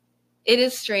it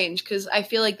is strange because I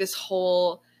feel like this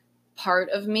whole part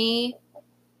of me,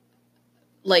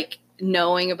 like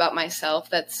knowing about myself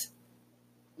that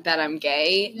I'm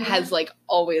gay has like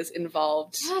always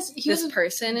involved this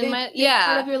person in my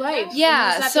part of your life.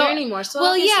 Yeah, he's not so there anymore. So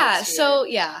well, yeah, so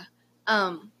yeah,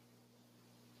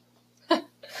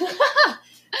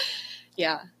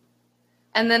 yeah,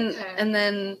 and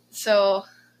then so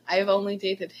I've only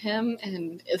dated him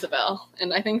and Isabel,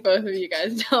 and I think both of you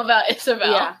guys know about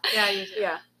Isabel.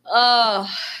 Yeah. Oh,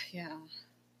 yeah.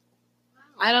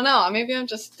 I don't know. Maybe I'm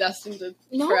just destined to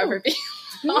forever be.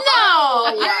 No, you're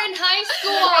in high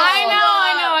school. I know.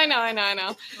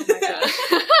 Oh my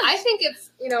god. I think it's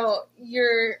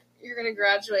you're gonna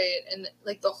graduate and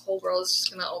like the whole world is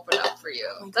just gonna open up for you.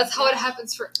 That's how it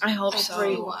happens for I hope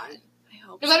everyone. I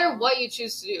hope no matter what you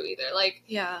choose to do, either like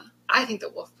I think the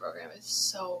Wolf program is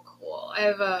so cool. I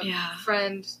have a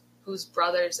friend whose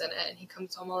brother's in it, and he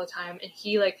comes home all the time. And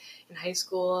he like in high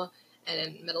school and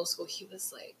in middle school, he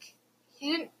was like.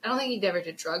 I don't think he ever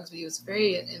did drugs, but he was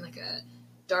very in like a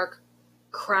dark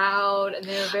crowd, and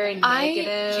they were very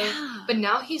negative. But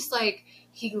now he's like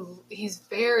he's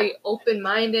very open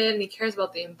minded, and he cares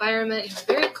about the environment. He's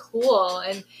very cool,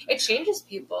 and it changes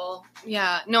people.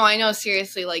 Yeah, no, I know.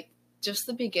 Seriously, like just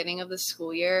the beginning of the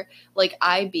school year, like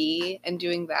IB and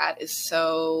doing that is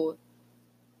so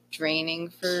draining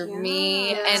for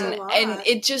me, and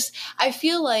it just I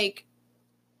feel like.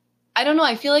 I don't know.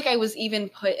 I feel like I was even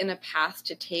put in a path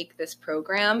to take this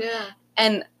program. Yeah.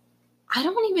 And I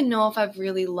don't even know if I've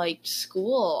really liked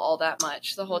school all that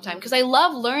much the whole time. Because I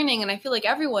love learning, and I feel like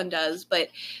everyone does. But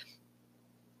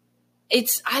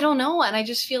I don't know. And I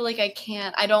just feel like I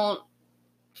don't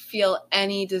feel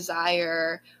any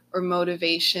desire or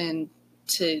motivation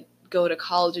to go to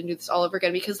college and do this all over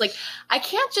again, because like I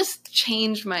can't just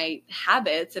change my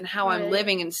habits and how I'm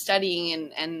living and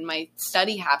studying and my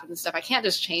study habits and stuff. I can't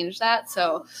just change that.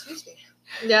 So excuse me.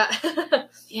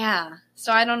 Yeah.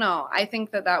 So I don't know. I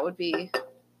think that would be,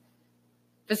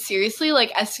 but seriously,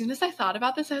 like as soon as I thought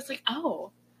about this, I was like,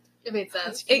 oh, it made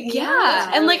sense. And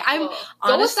like cool. I'm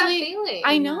honestly, that feeling?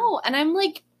 I know, and I'm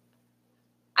like,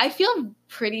 I feel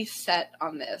pretty set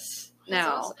on this.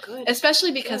 Now,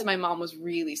 especially because my mom was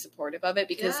really supportive of it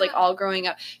because like all growing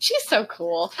up, she's so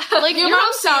cool. Like your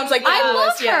mom sounds like I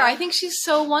love her. I think she's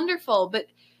so wonderful, but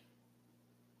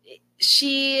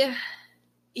she's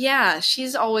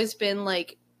always been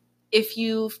like, if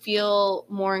you feel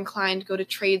more inclined, go to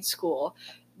trade school,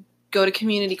 go to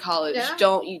community college.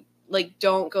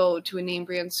 Don't go to a name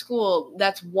brand school.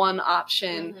 That's one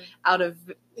option out of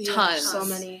tons. So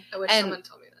many. I wish someone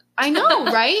told me. I know,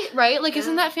 right? Like,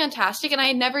 isn't that fantastic? And I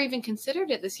had never even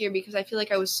considered it this year because I feel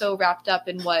like I was so wrapped up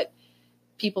in what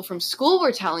people from school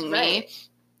were telling me.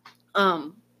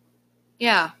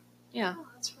 Yeah. Oh,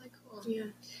 that's really cool. Yeah.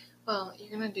 Well,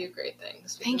 you're gonna do great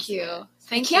things. Thank you.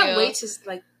 I can't wait to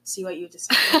like see what you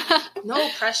decide. No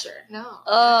pressure. No.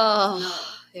 Oh,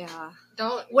 no. Yeah.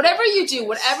 don't. Whatever you do,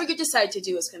 whatever you decide to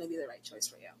do is going to be the right choice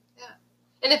for you.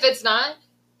 And if it's not,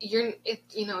 you're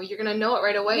gonna know it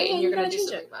right away, Yeah, and you're you gonna gotta do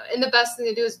change something about it. And the best thing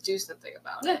to do is do something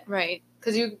about it. Right.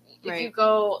 Because if you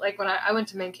go, like, when I went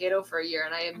to Mankato for a year,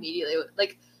 and I immediately,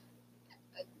 like,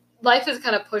 life has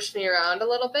kind of pushed me around a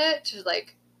little bit to,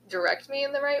 like, direct me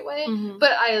in the right way. Mhm.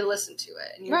 But I listened to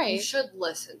it, and you Right. should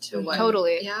listen to what.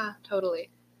 Totally. Yeah. Totally.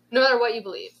 No matter what you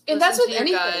believe. And that's Listen with to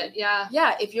your anything. gut. Yeah.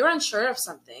 Yeah, if you're unsure of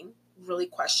something, really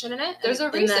questioning it. There's a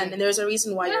reason. And there's a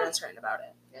reason why you're Yeah. uncertain about it.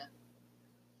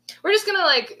 We're just gonna,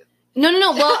 like. No.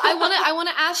 Well, I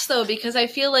wanna ask though, because I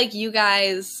feel like you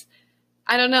guys,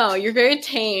 I don't know, you're very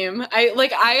tame. I don't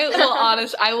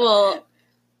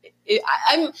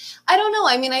know.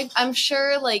 I mean, I'm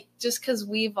sure, like, just because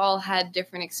we've all had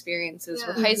different experiences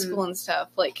with high school and stuff,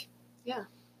 like, Yeah.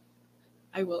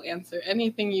 I will answer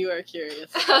anything you are curious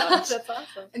about. That's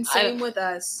awesome. And same with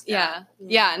us. Yeah,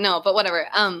 no, but whatever.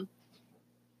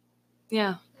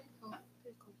 Yeah.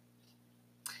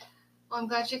 Well, I'm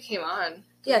glad you came on.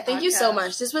 Yeah, thank you so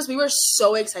much. We were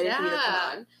so excited for you to come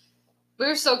Yeah. on. We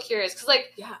were so curious because,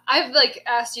 like, Yeah. I've, like,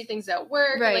 asked you things at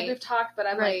work, and, Right. like, we've talked, but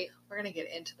I'm Right. like, we're gonna get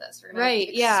into this. We're gonna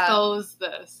Right, yeah. expose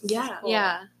this. Yeah. Cool.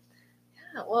 Yeah.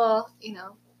 Yeah. Well,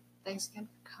 thanks again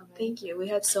for coming. Thank you. We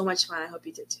had so much fun. I hope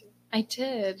you did too. I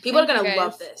did. People are Thank going you to guys.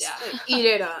 love this. Yeah. Like, eat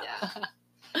it up. Yeah.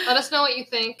 Let us know what you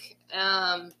think.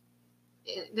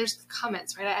 There's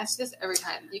comments, right? I ask you this every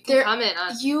time. You can comment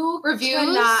on You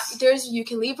reviews. You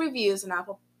can leave reviews on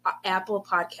Apple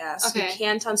Podcasts. Okay. You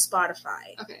can't on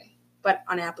Spotify. Okay. But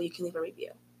on Apple, you can leave a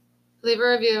review. Leave a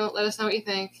review. Let us know what you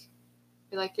think.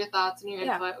 We like your thoughts and your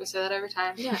Yeah. input. We say that every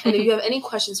time. Yeah. And if you have any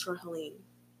questions for Helene,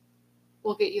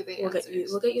 We'll get you the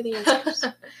answers. we'll get you the answers.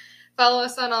 Follow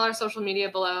us on all our social media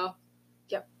below.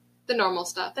 Yep. The normal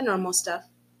stuff. The normal stuff.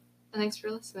 And thanks for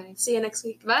listening. See you next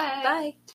week. Bye. Bye.